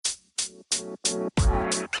Hi,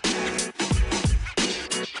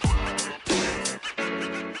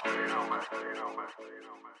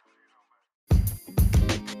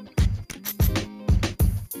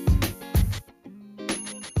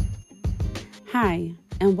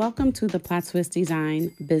 and welcome to the Plot Twist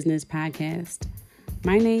Design Business Podcast.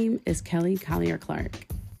 My name is Kelly Collier-Clark.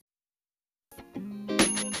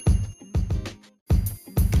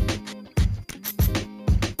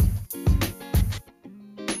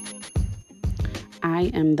 I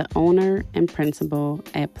am the owner and principal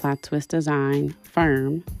at Plot Twist Design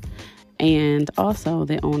firm and also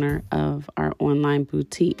the owner of our online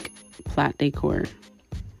boutique, Plot Decor.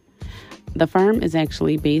 The firm is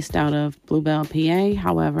actually based out of Bluebell, PA.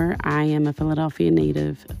 However, I am a Philadelphia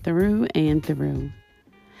native through and through.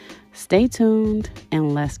 Stay tuned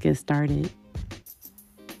and let's get started.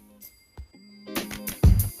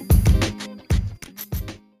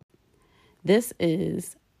 This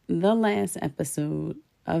is the last episode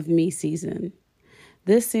of Me Season.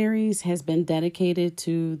 This series has been dedicated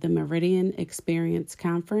to the Meridian Experience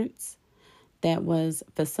Conference that was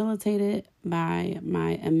facilitated by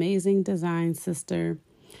my amazing design sister,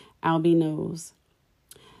 Albie Knows.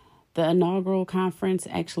 The inaugural conference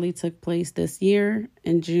actually took place this year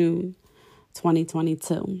in June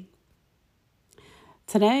 2022.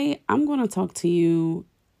 Today, I'm going to talk to you,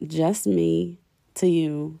 just me, to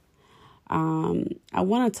you. I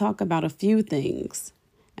want to talk about a few things.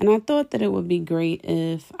 And I thought that it would be great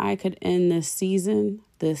if I could end this season,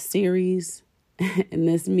 this series, in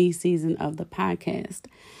this Me season of the podcast,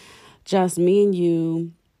 just me and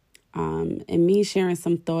you, and me sharing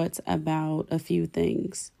some thoughts about a few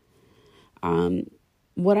things.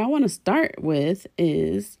 What I want to start with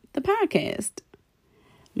is the podcast.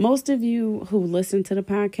 Most of you who listen to the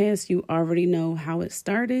podcast, you already know how it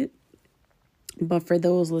started. But for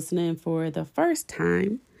those listening for the first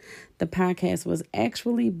time, the podcast was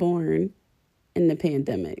actually born in the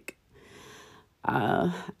pandemic.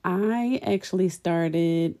 I actually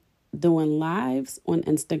started doing lives on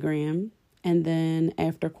Instagram, and then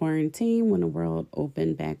after quarantine, when the world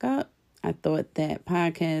opened back up, I thought that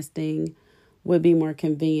podcasting would be more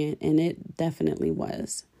convenient, and it definitely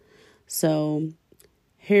was. So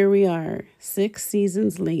here we are, 6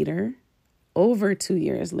 seasons later, over 2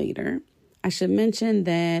 years later. I should mention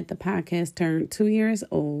that the podcast turned 2 years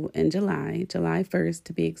old in July 1st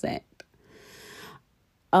to be exact.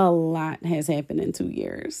 A lot has happened in 2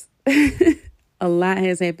 years. A lot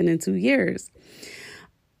has happened in 2 years.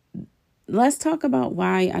 Let's talk about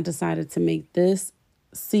why I decided to make this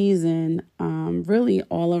season really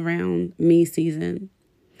all around me season.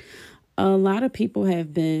 A lot of people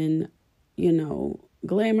have been,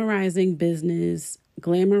 glamorizing business,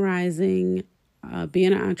 glamorizing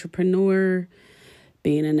being an entrepreneur,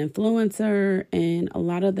 being an influencer, and a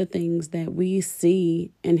lot of the things that we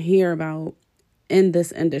see and hear about in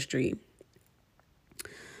this industry.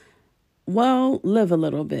 Well, live a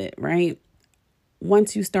little bit, right?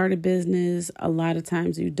 Once you start a business, a lot of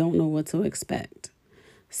times you don't know what to expect.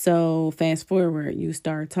 So fast forward, you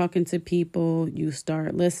start talking to people, you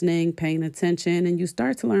start listening, paying attention, and you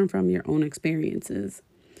start to learn from your own experiences.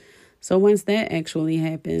 So once that actually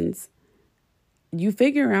happens, you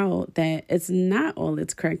figure out that it's not all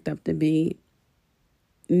it's cracked up to be.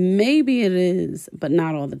 Maybe it is, but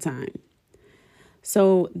not all the time.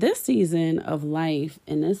 So this season of life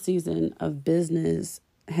and this season of business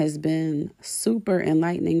has been super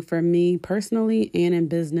enlightening for me personally and in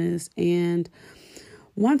business. And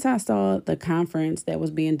once I saw the conference that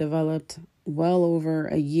was being developed well over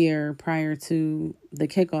a year prior to the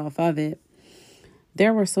kickoff of it,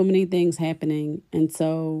 there were so many things happening. And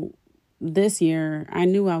so this year, I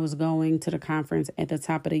knew I was going to the conference at the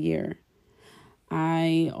top of the year.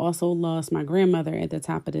 I also lost my grandmother at the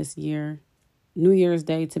top of this year, New Year's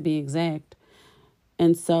Day to be exact.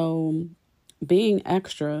 And so being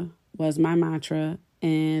extra was my mantra,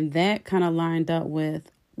 and that kind of lined up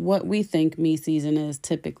with what we think me season is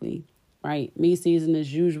typically, right? Me season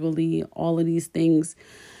is usually all of these things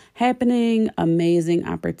happening, amazing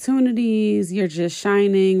opportunities, you're just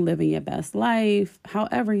shining, living your best life,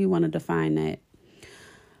 however you want to define that.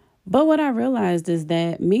 But what I realized is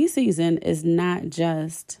that me season is not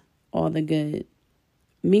just all the good.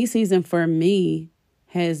 Me season for me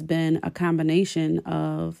has been a combination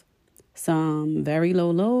of some very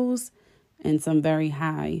low lows and some very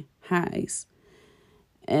high highs.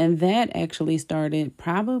 And that actually started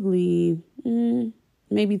probably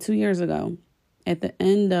maybe 2 years ago at the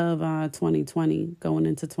end of 2020, going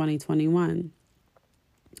into 2021.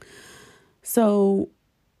 So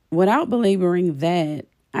without belaboring that,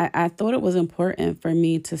 I thought it was important for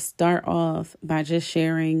me to start off by just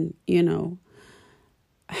sharing,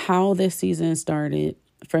 how this season started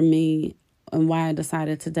for me and why I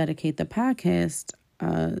decided to dedicate the podcast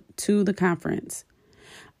to the conference.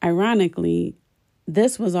 Ironically,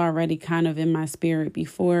 this was already kind of in my spirit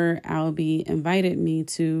before Albie invited me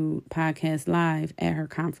to podcast live at her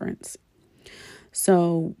conference.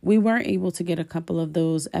 So we were able to get a couple of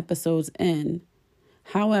those episodes in.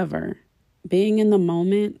 However, being in the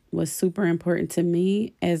moment was super important to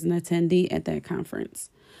me as an attendee at that conference.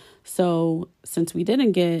 So since we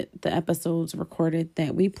didn't get the episodes recorded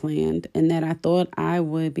that we planned and that I thought I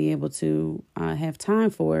would be able to have time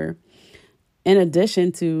for, in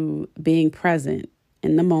addition to being present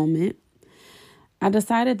in the moment, I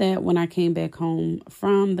decided that when I came back home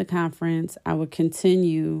from the conference, I would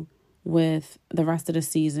continue with the rest of the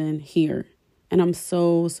season here. And I'm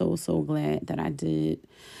so glad that I did.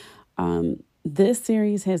 This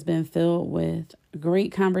series has been filled with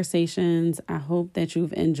great conversations. I hope that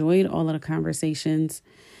you've enjoyed all of the conversations,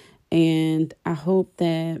 and I hope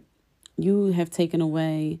that you have taken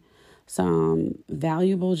away some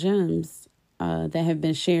valuable gems that have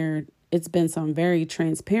been shared. It's been some very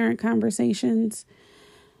transparent conversations.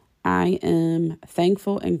 I am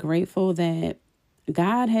thankful and grateful that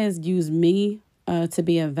God has used me to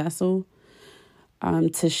be a vessel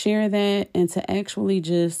to share that and to actually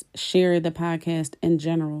just share the podcast in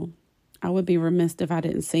general. I would be remiss if I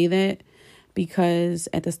didn't say that, because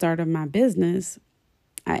at the start of my business,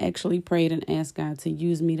 I actually prayed and asked God to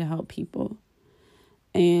use me to help people.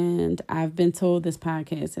 And I've been told this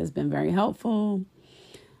podcast has been very helpful.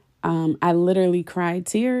 I literally cried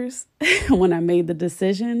tears when I made the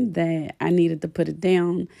decision that I needed to put it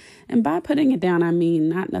down. And by putting it down, I mean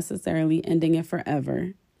not necessarily ending it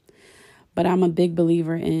forever. But I'm a big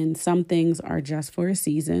believer in some things are just for a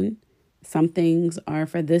season. Some things are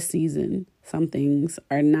for this season. Some things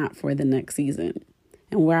are not for the next season.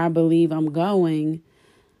 And where I believe I'm going,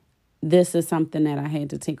 this is something that I had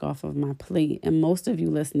to take off of my plate. And most of you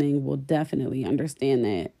listening will definitely understand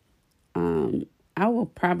that. I will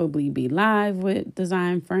probably be live with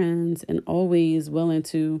design friends and always willing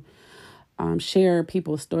to share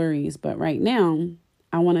people's stories. But right now,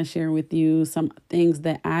 I want to share with you some things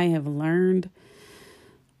that I have learned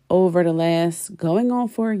over the last going on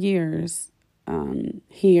 4 years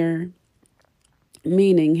here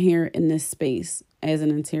in this space as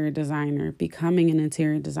an interior designer, becoming an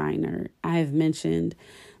interior designer. I have mentioned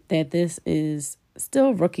that this is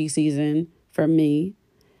still rookie season for me.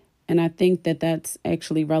 And I think that that's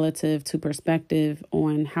actually relative to perspective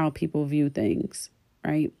on how people view things.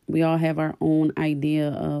 Right? We all have our own idea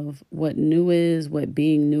of what new is, what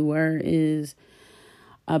being newer is.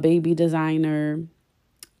 A baby designer,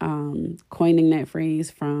 coining that phrase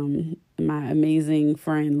from my amazing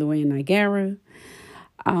friend Louanne Nigara,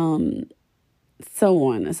 so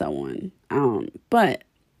on and so on. But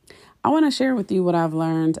I want to share with you what I've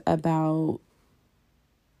learned about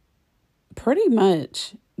pretty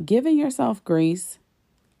much giving yourself grace.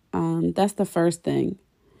 That's the first thing.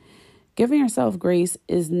 Giving yourself grace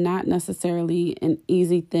is not necessarily an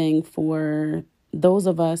easy thing for those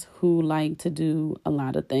of us who like to do a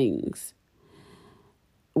lot of things.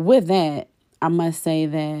 With that, I must say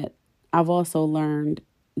that I've also learned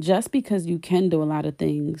just because you can do a lot of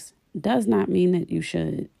things does not mean that you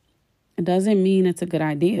should. It doesn't mean it's a good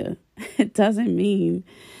idea. It doesn't mean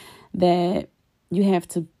that you have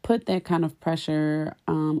to put that kind of pressure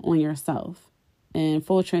on yourself. In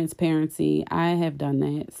full transparency, I have done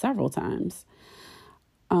that several times.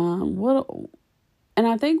 And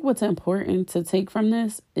I think what's important to take from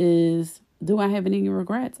this is, do I have any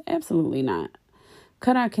regrets? Absolutely not.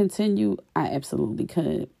 Could I continue? I absolutely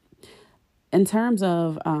could. In terms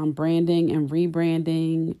of branding and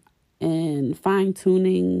rebranding and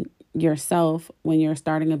fine-tuning yourself when you're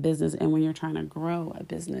starting a business and when you're trying to grow a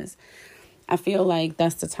business, I feel like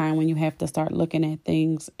that's the time when you have to start looking at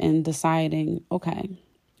things and deciding, okay,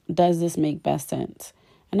 does this make best sense?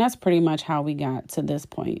 And that's pretty much how we got to this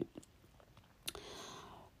point.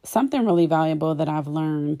 Something really valuable that I've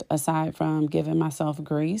learned, aside from giving myself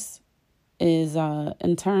grace, is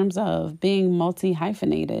in terms of being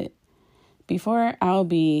multi-hyphenated. Before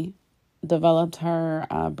Albie developed her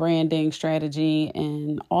branding strategy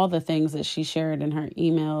and all the things that she shared in her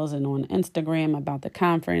emails and on Instagram about the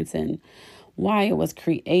conference and why it was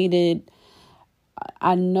created,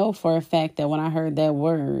 I know for a fact that when I heard that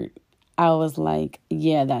word, I was like,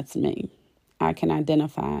 yeah, that's me. I can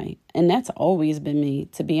identify. And that's always been me,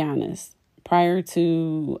 to be honest. Prior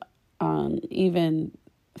to even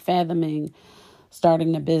fathoming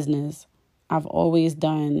starting the business, I've always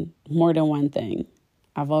done more than one thing.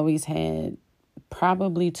 I've always had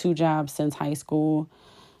probably 2 jobs since high school.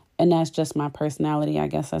 And that's just my personality. I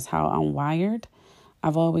guess that's how I'm wired.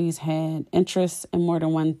 I've always had interests in more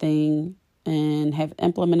than one thing and have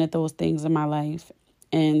implemented those things in my life.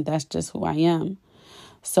 And that's just who I am.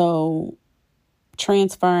 So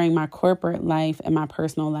transferring my corporate life and my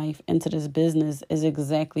personal life into this business is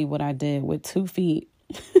exactly what I did with 2 feet.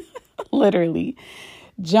 Literally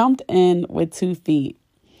jumped in with 2 feet.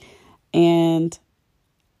 And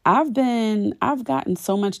I've gotten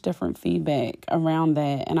so much different feedback around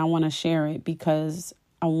that, and I want to share it because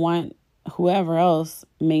I want whoever else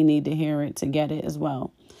may need to hear it to get it as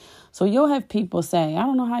well. So you'll have people say, I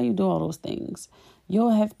don't know how you do all those things.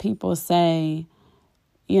 You'll have people say,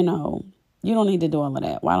 you don't need to do all of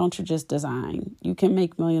that. Why don't you just design? You can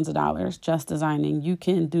make millions of dollars just designing. You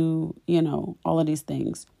can do, all of these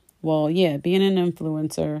things. Well, yeah, being an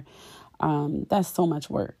influencer, that's so much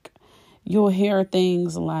work. You'll hear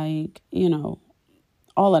things like,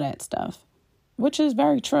 all of that stuff, which is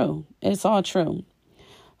very true. It's all true.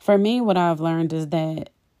 For me, what I've learned is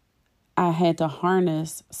that I had to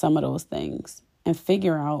harness some of those things and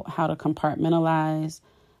figure out how to compartmentalize,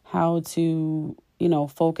 how to,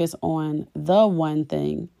 focus on the one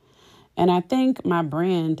thing. And I think my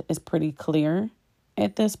brand is pretty clear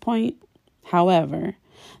at this point. However,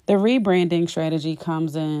 the rebranding strategy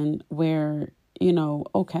comes in where,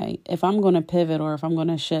 okay, if I'm going to pivot or if I'm going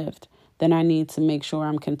to shift, then I need to make sure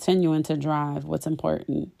I'm continuing to drive what's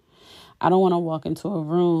important. I don't want to walk into a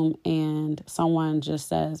room and someone just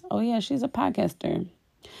says, oh, yeah, she's a podcaster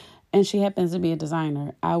and she happens to be a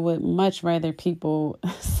designer. I would much rather people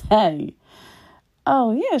say,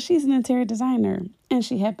 oh, yeah, she's an interior designer and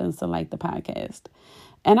she happens to like the podcast.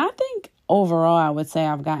 And I think overall, I would say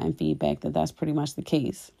I've gotten feedback that that's pretty much the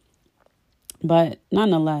case. But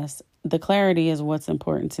nonetheless, the clarity is what's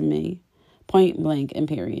important to me, point blank and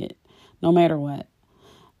period, no matter what.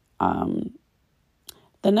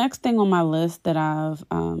 The next thing on my list that I've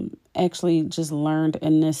actually just learned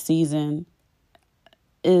in this season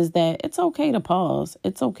is that it's okay to pause.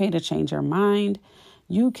 It's okay to change your mind.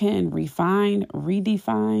 You can refine,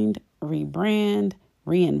 redefine, rebrand,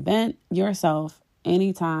 reinvent yourself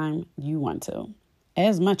anytime you want to,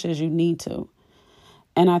 as much as you need to.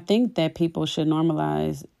 And I think that people should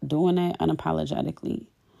normalize doing that unapologetically.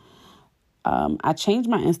 I changed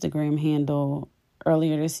my Instagram handle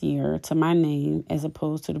earlier this year to my name as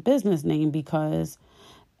opposed to the business name because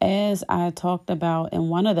as I talked about in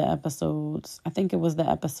one of the episodes, I think it was the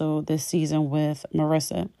episode this season with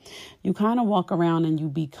Marissa, you kind of walk around and you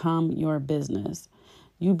become your business.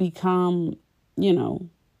 You become,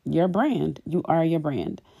 your brand. You are your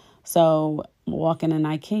brand. So walking in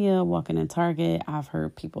IKEA, walking in Target, I've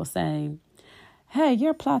heard people say, hey,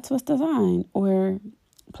 you're Plot Twist Design or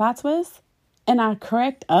Plot Twist. And I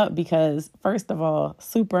cracked up because, first of all,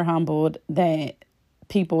 super humbled that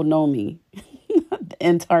people know me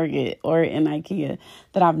in Target or in IKEA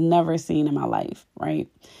that I've never seen in my life, right?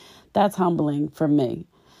 That's humbling for me.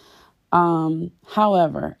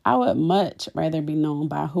 However, I would much rather be known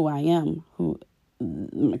by who I am,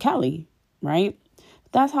 Kelly, right?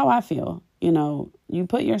 That's how I feel. You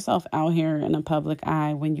put yourself out here in the public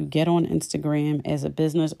eye when you get on Instagram as a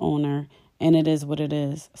business owner, and it is what it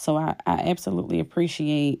is. So I absolutely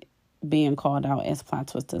appreciate being called out as Plot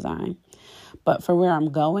Twist Design. But for where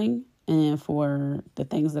I'm going and for the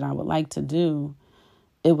things that I would like to do,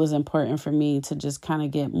 it was important for me to just kind of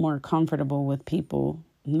get more comfortable with people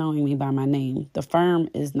knowing me by my name. The firm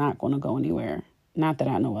is not going to go anywhere. Not that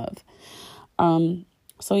I know of.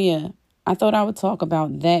 So yeah, I thought I would talk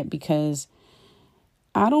about that because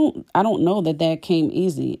I don't know that came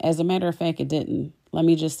easy. As a matter of fact, it didn't. Let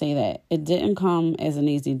me just say that. It didn't come as an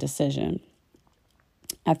easy decision.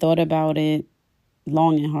 I thought about it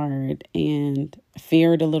long and hard and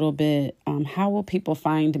feared a little bit. How will people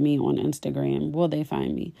find me on Instagram? Will they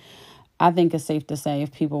find me? I think it's safe to say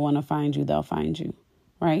if people want to find you, they'll find you,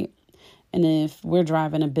 right? And if we're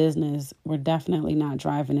driving a business, we're definitely not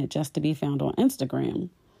driving it just to be found on Instagram.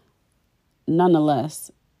 Nonetheless,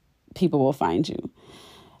 people will find you.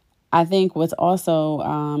 I think what's also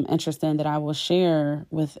interesting that I will share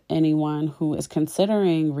with anyone who is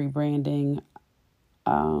considering rebranding,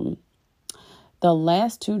 the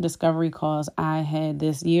last 2 discovery calls I had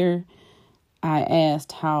this year, I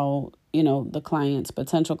asked how, the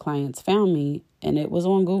potential clients found me, and it was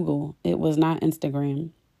on Google. It was not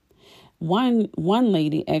Instagram. One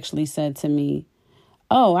lady actually said to me,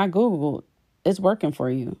 oh, I Googled, it's working for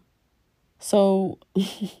you. So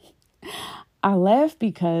I laugh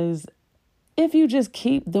because if you just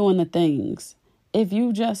keep doing the things,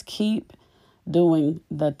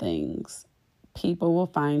 People will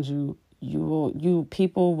find you.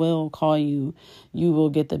 People will call you. You will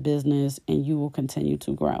get the business and you will continue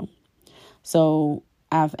to grow. So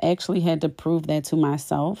I've actually had to prove that to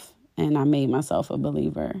myself, and I made myself a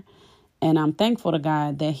believer. And I'm thankful to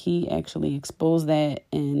God that he actually exposed that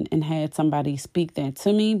and had somebody speak that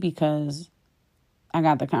to me, because I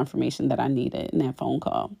got the confirmation that I needed in that phone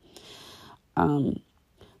call.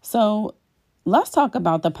 So let's talk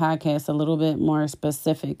about the podcast a little bit more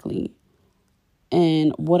specifically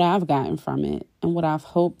and what I've gotten from it and what I've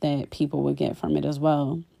hoped that people would get from it as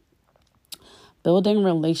well. Building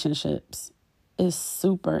relationships is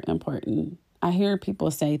super important. I hear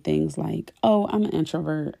people say things like, oh, I'm an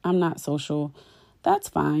introvert, I'm not social. That's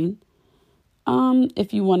fine.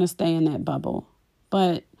 If you want to stay in that bubble.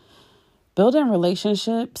 But building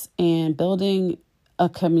relationships and building a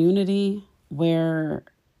community where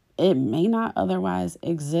it may not otherwise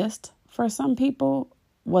exist for some people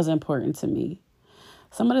was important to me.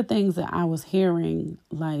 Some of the things that I was hearing,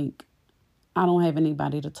 like, I don't have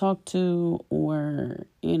anybody to talk to, or,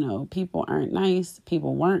 people aren't nice.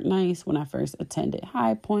 People weren't nice when I first attended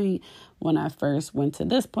High Point, when I first went to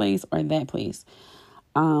this place or that place.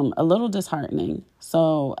 A little disheartening.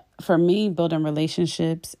 So for me, building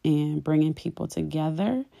relationships and bringing people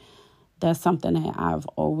together, that's something that I've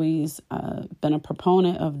always been a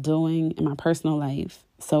proponent of doing in my personal life.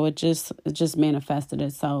 So it just manifested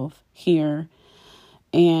itself here.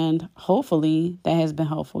 And hopefully that has been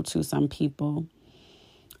helpful to some people.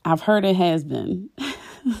 I've heard it has been.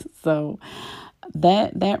 So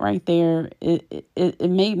that right there, it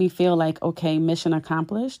made me feel like, okay, mission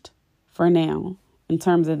accomplished for now in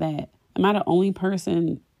terms of that. Am I the only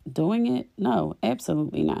person doing it? No,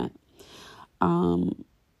 absolutely not.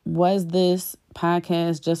 Was this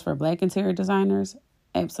podcast just for Black interior designers?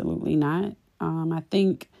 Absolutely not. I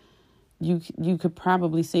think you could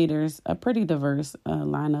probably say there's a pretty diverse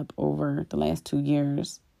lineup over the last 2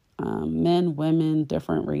 years. Men, women,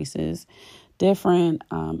 different races, different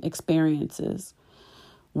experiences,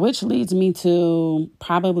 which leads me to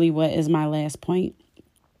probably what is my last point,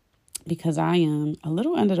 because I am a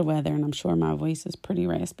little under the weather and I'm sure my voice is pretty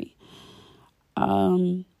raspy.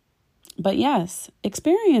 But yes,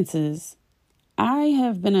 experiences. I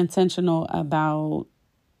have been intentional about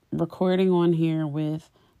recording on here with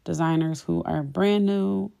designers who are brand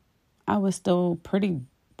new. I was still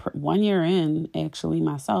 1 year in, actually,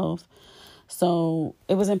 myself. So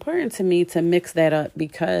it was important to me to mix that up,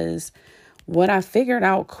 because what I figured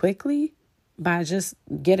out quickly by just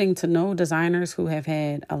getting to know designers who have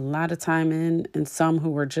had a lot of time in and some who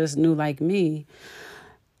were just new like me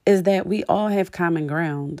is that we all have common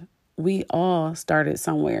ground. We all started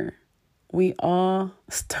somewhere.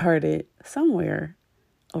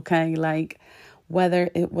 Okay, like whether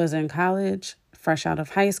it was in college, fresh out of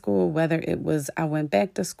high school, whether it was I went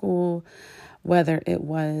back to school, whether it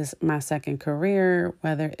was my second career,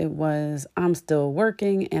 whether it was I'm still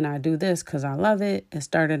working and I do this because I love it. It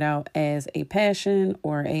started out as a passion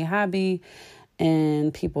or a hobby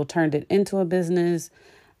and people turned it into a business.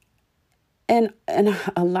 And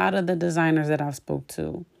a lot of the designers that I've spoke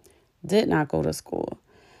to did not go to school.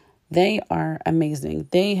 They are amazing.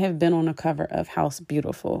 They have been on the cover of House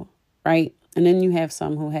Beautiful, right? And then you have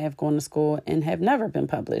some who have gone to school and have never been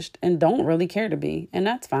published and don't really care to be, and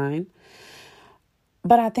that's fine.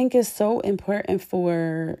 But I think it's so important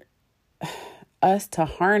for us to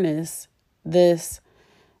harness this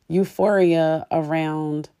euphoria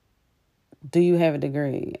around, do you have a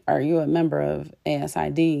degree? Are you a member of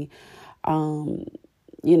ASID?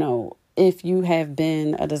 If you have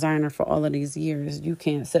been a designer for all of these years, you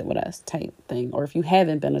can't sit with us type thing. Or if you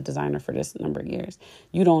haven't been a designer for this number of years,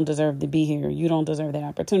 you don't deserve to be here. You don't deserve that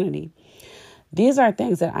opportunity. These are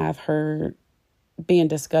things that I've heard being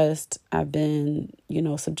discussed. I've been,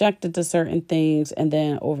 subjected to certain things and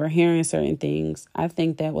then overhearing certain things. I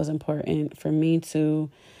think that was important for me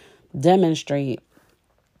to demonstrate,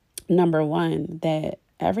 number one, that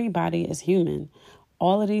everybody is human.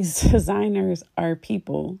 All of these designers are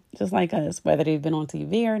people just like us, whether they've been on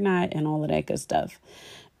TV or not, and all of that good stuff.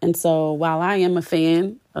 And so while I am a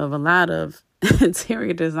fan of a lot of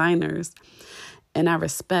interior designers, and I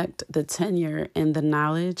respect the tenure and the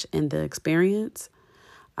knowledge and the experience,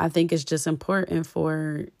 I think it's just important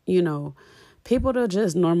for, people to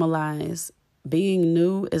just normalize being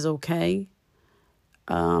new is okay.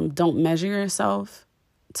 Don't measure yourself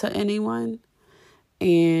to anyone.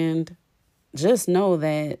 And just know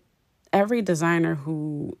that every designer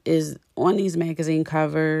who is on these magazine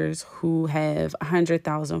covers, who have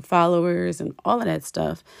 100,000 followers and all of that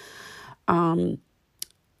stuff,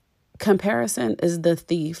 comparison is the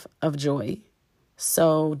thief of joy.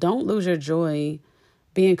 So don't lose your joy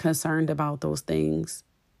being concerned about those things.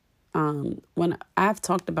 When I've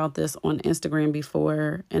talked about this on Instagram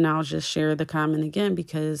before, and I'll just share the comment again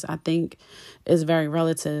because I think it's very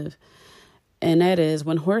relative. And that is,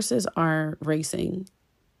 when horses are racing,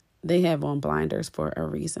 they have on blinders for a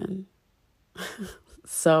reason.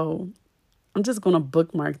 So I'm just going to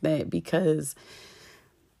bookmark that, because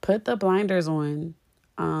put the blinders on,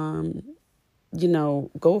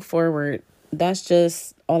 go forward. That's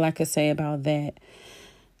just all I could say about that.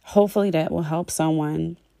 Hopefully that will help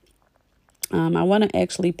someone. I want to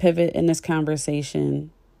actually pivot in this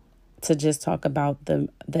conversation to just talk about the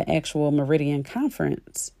actual Meridian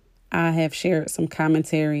Conference. I have shared some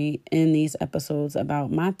commentary in these episodes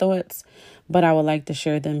about my thoughts, but I would like to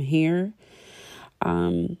share them here.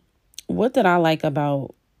 What did I like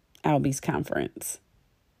about Albie's conference?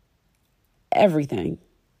 Everything.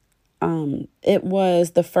 It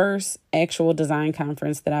was the first actual design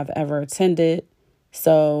conference that I've ever attended,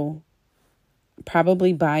 so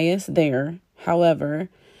probably biased there. However,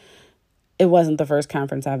 it wasn't the first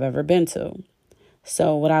conference I've ever been to.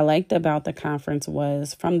 So what I liked about the conference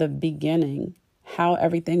was, from the beginning, how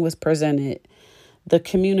everything was presented, the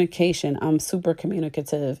communication. I'm super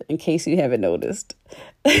communicative, in case you haven't noticed.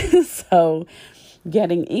 So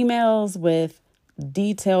getting emails with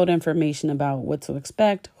detailed information about what to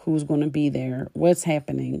expect, who's going to be there, what's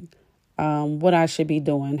happening, what I should be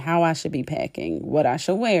doing, how I should be packing, what I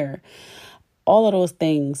should wear. All of those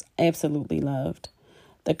things, absolutely loved.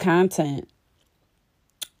 The content,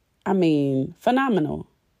 phenomenal.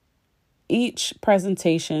 Each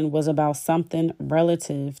presentation was about something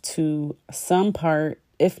relative to some part,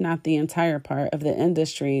 if not the entire part of the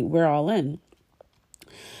industry we're all in.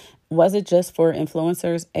 Was it just for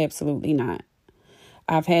influencers? Absolutely not.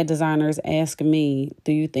 I've had designers ask me,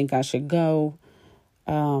 do you think I should go?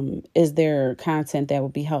 Is there content that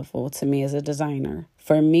would be helpful to me as a designer?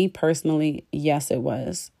 For me personally, yes, it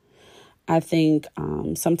was. I think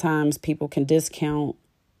sometimes people can discount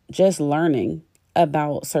just learning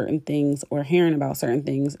about certain things or hearing about certain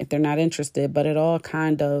things if they're not interested, but it all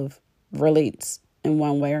kind of relates in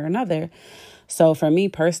one way or another. So for me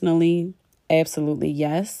personally, absolutely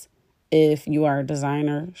yes. If you are a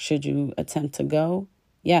designer, should you attempt to go?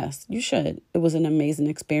 Yes, you should. It was an amazing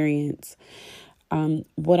experience.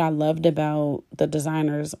 What I loved about the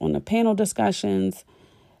designers on the panel discussions,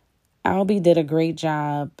 Albie did a great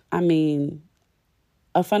job.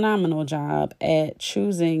 A phenomenal job at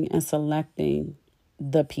choosing and selecting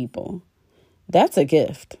the people. That's a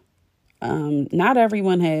gift. Not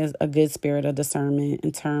everyone has a good spirit of discernment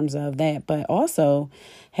in terms of that, but also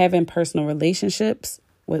having personal relationships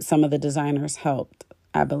with some of the designers helped,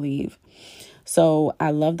 I believe. So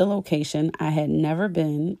I love the location. I had never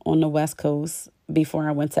been on the West Coast before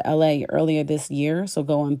I went to LA earlier this year. So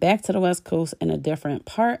going back to the West Coast in a different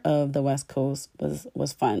part of the West Coast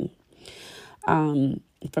was fun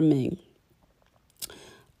for me.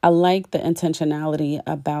 I like the intentionality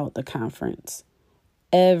about the conference.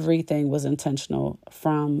 Everything was intentional,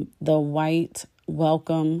 from the white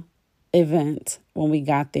welcome event when we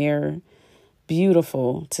got there.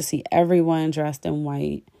 Beautiful to see everyone dressed in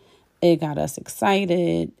white. It got us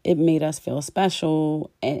excited. It made us feel special.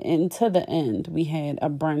 And to the end, we had a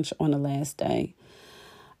brunch on the last day.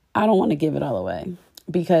 I don't want to give it all away,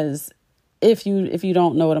 because if you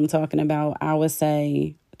don't know what I'm talking about, I would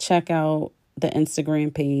say check out the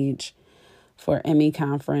Instagram page for ME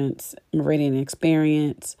Conference, Meridian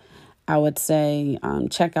Experience. I would say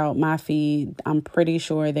check out my feed. I'm pretty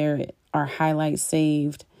sure there are highlights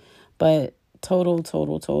saved, but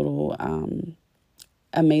total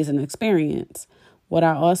amazing experience. What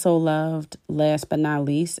I also loved, last but not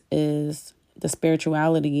least, is the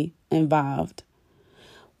spirituality involved.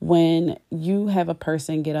 When you have a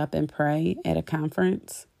person get up and pray at a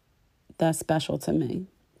conference, that's special to me.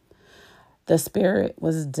 The spirit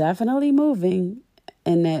was definitely moving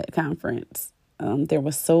in that conference. There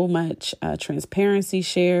was so much transparency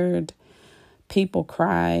shared. People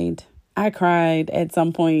cried. I cried at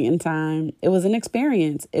some point in time. It was an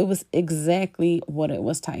experience. It was exactly what it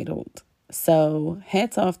was titled. So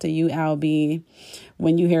hats off to you, Albie.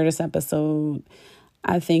 When you hear this episode,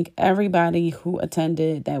 I think everybody who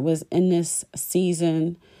attended that was in this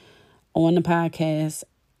season on the podcast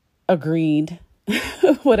agreed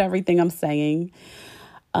with everything I'm saying.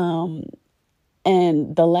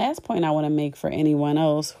 And the last point I want to make for anyone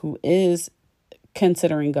else who is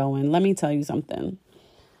considering going, let me tell you something.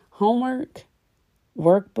 Homework,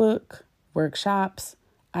 workbook, workshops,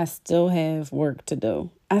 I still have work to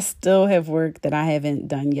do. I still have work that I haven't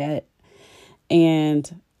done yet.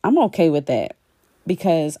 And I'm okay with that.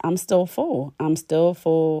 because I'm still full. I'm still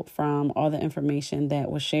full from all the information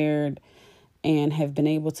that was shared and have been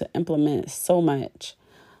able to implement so much.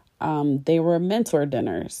 They were mentor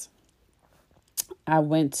dinners. I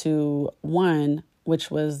went to one,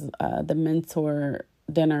 which was the mentor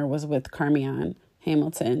dinner was with Carmian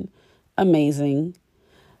Hamilton. Amazing.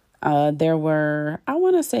 There were, I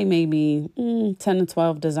want to say maybe 10 to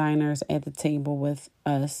 12 designers at the table with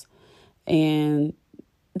us. And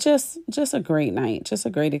just a great night, just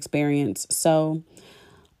a great experience. So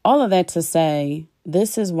all of that to say,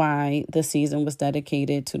 this is why the season was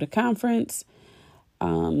dedicated to the conference,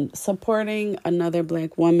 supporting another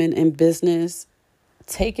Black woman in business,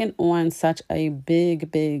 taking on such a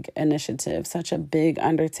big initiative, such a big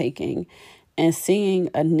undertaking, and seeing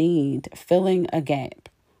a need, filling a gap,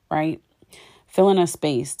 right? Filling a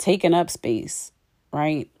space, taking up space,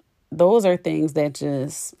 right? Those are things that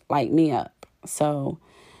just light me up. So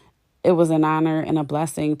it was an honor and a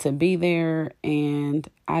blessing to be there. And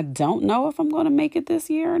I don't know if I'm going to make it this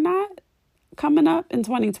year or not, coming up in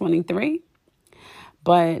 2023.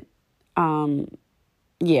 But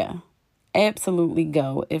yeah, absolutely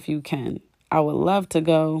go if you can. I would love to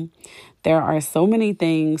go. There are so many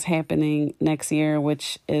things happening next year,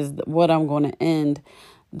 which is what I'm going to end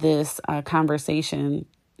this conversation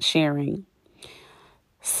sharing.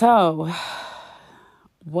 So,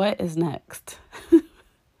 what is next?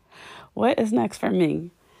 What is next for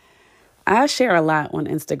me? I share a lot on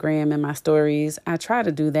Instagram and my stories. I try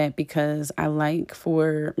to do that because I like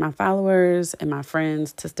for my followers and my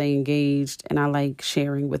friends to stay engaged, and I like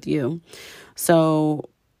sharing with you. So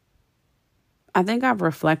I think I've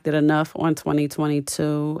reflected enough on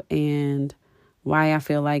 2022 and why I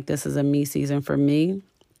feel like this is a me season for me.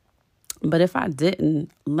 But if I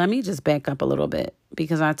didn't, let me just back up a little bit,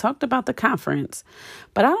 because I talked about the conference,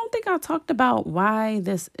 but I don't think I talked about why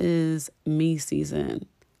this is me season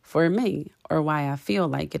for me, or why I feel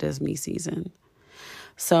like it is me season.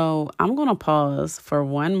 So I'm going to pause for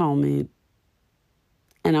one moment,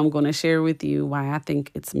 and I'm going to share with you why I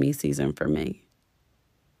think it's me season for me.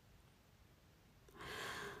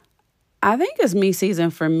 I think it's me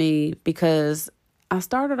season for me because I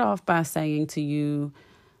started off by saying to you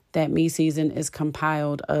that me season is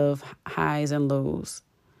compiled of highs and lows.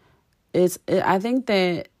 I think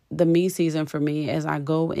that the me season for me as I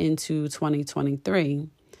go into 2023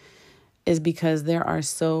 is because there are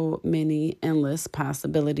so many endless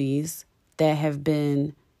possibilities that have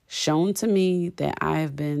been shown to me, that I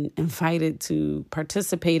have been invited to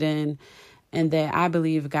participate in, and that I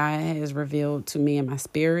believe God has revealed to me in my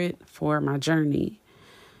spirit for my journey.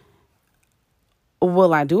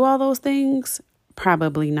 Will I do all those things?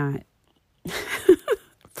 Probably not.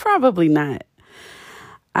 Probably not.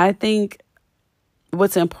 I think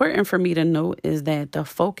what's important for me to note is that the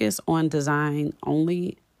focus on design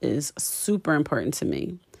only is super important to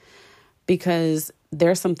me, because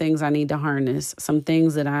there's some things I need to harness, some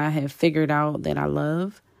things that I have figured out that I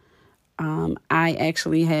love. I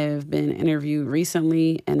actually have been interviewed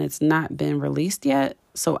recently and it's not been released yet,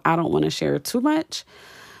 so I don't want to share too much.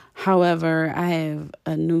 However, I have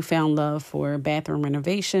a newfound love for bathroom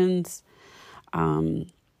renovations. Yeah,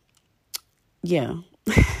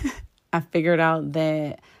 I figured out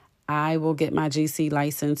that I will get my GC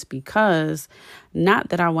license because, not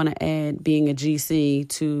that I want to add being a GC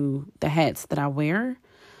to the hats that I wear.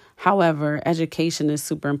 However, education is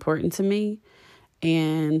super important to me.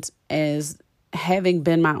 And as having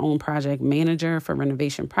been my own project manager for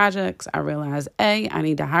renovation projects, I realized A, I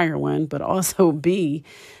need to hire one, but also B,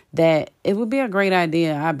 that it would be a great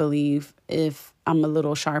idea, I believe, if I'm a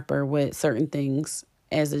little sharper with certain things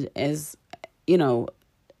as you know,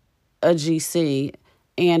 a GC.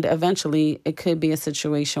 And eventually it could be a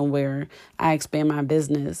situation where I expand my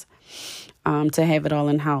business to have it all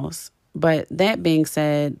in-house. But that being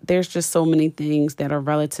said, there's just so many things that are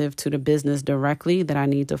relative to the business directly that I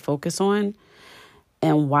need to focus on,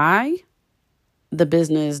 and why the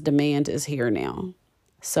business demand is here now.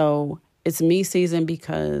 So it's me season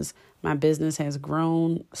because my business has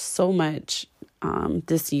grown so much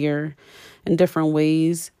this year in different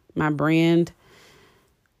ways. My brand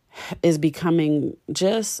is becoming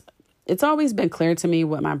it's always been clear to me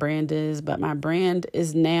what my brand is, but my brand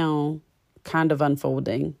is now kind of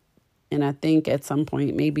unfolding. And I think at some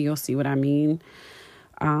point, maybe you'll see what I mean.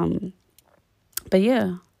 But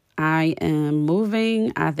yeah, I am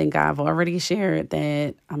moving. I think I've already shared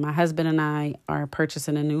that my husband and I are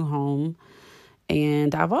purchasing a new home.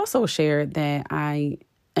 And I've also shared that I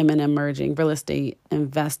am an emerging real estate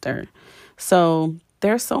investor. So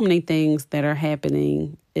there's so many things that are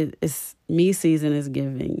happening. It's me season is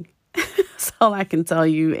giving. That's all I can tell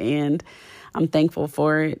you. And I'm thankful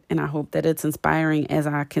for it, and I hope that it's inspiring as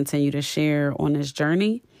I continue to share on this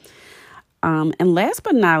journey. And last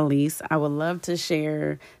but not least, I would love to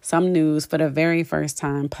share some news for the very first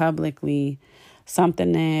time publicly,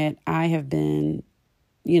 something that I have been,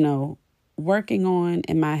 working on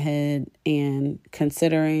in my head and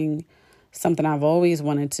considering, something I've always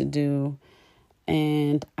wanted to do.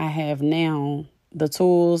 And I have now the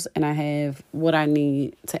tools and I have what I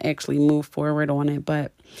need to actually move forward on it.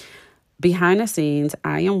 But behind the scenes,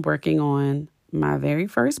 I am working on my very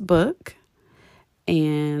first book.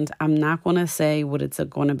 And I'm not going to say what it's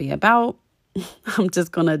going to be about. I'm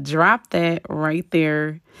just going to drop that right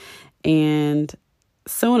there. And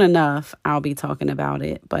soon enough, I'll be talking about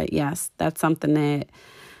it. But yes, that's something that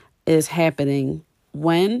is happening.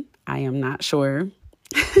 When? I am not sure.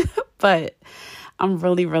 But I'm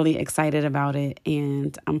really, really excited about it.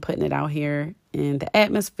 And I'm putting it out here in the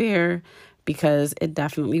atmosphere because it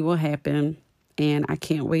definitely will happen. And I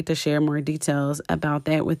can't wait to share more details about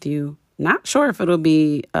that with you. Not sure if it'll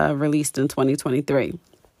be released in 2023.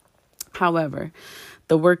 However,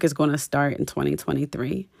 the work is going to start in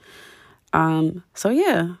 2023. So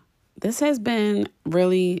yeah, this has been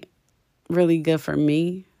really, really good for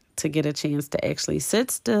me to get a chance to actually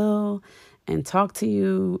sit still and talk to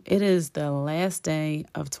you. It is the last day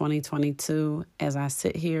of 2022 as I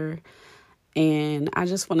sit here. And I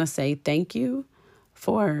just want to say thank you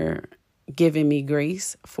for giving me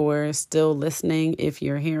grace, for still listening if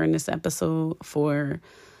you're hearing this episode, for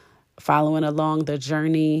following along the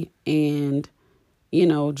journey, and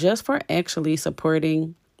just for actually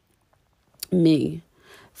supporting me.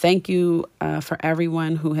 Thank you for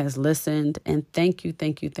everyone who has listened, and thank you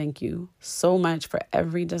so much for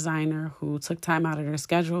every designer who took time out of their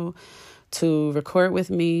schedule to record with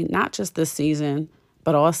me, not just this season,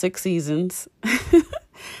 but all 6 seasons.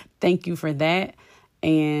 Thank you for that.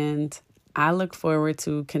 And I look forward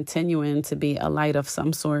to continuing to be a light of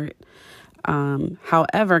some sort.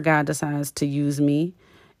 However God decides to use me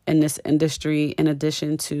in this industry, in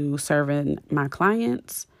addition to serving my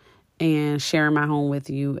clients and sharing my home with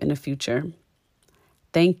you in the future.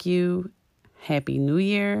 Thank you. Happy New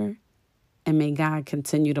Year. And may God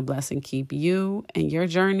continue to bless and keep you and your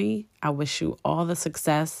journey. I wish you all the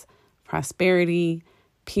success, prosperity,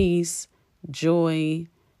 peace, joy,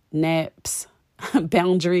 naps,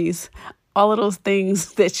 boundaries, all of those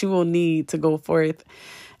things that you will need to go forth,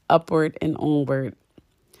 upward and onward.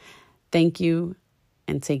 Thank you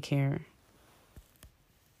and take care.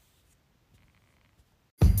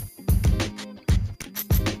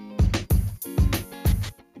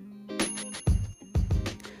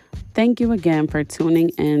 Thank you again for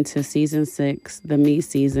tuning in to Season 6, the Me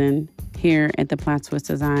season, here at the Plot Twist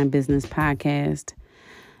Design Business Podcast.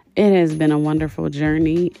 It has been a wonderful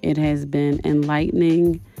journey. It has been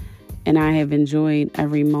enlightening, and I have enjoyed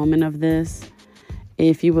every moment of this.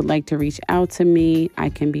 If you would like to reach out to me, I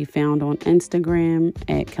can be found on Instagram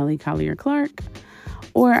at Kelly Collier Clark,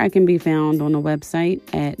 or I can be found on the website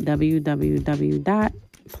at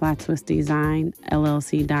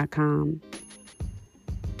www.plottwistdesignllc.com.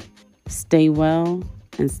 Stay well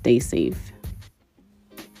and stay safe.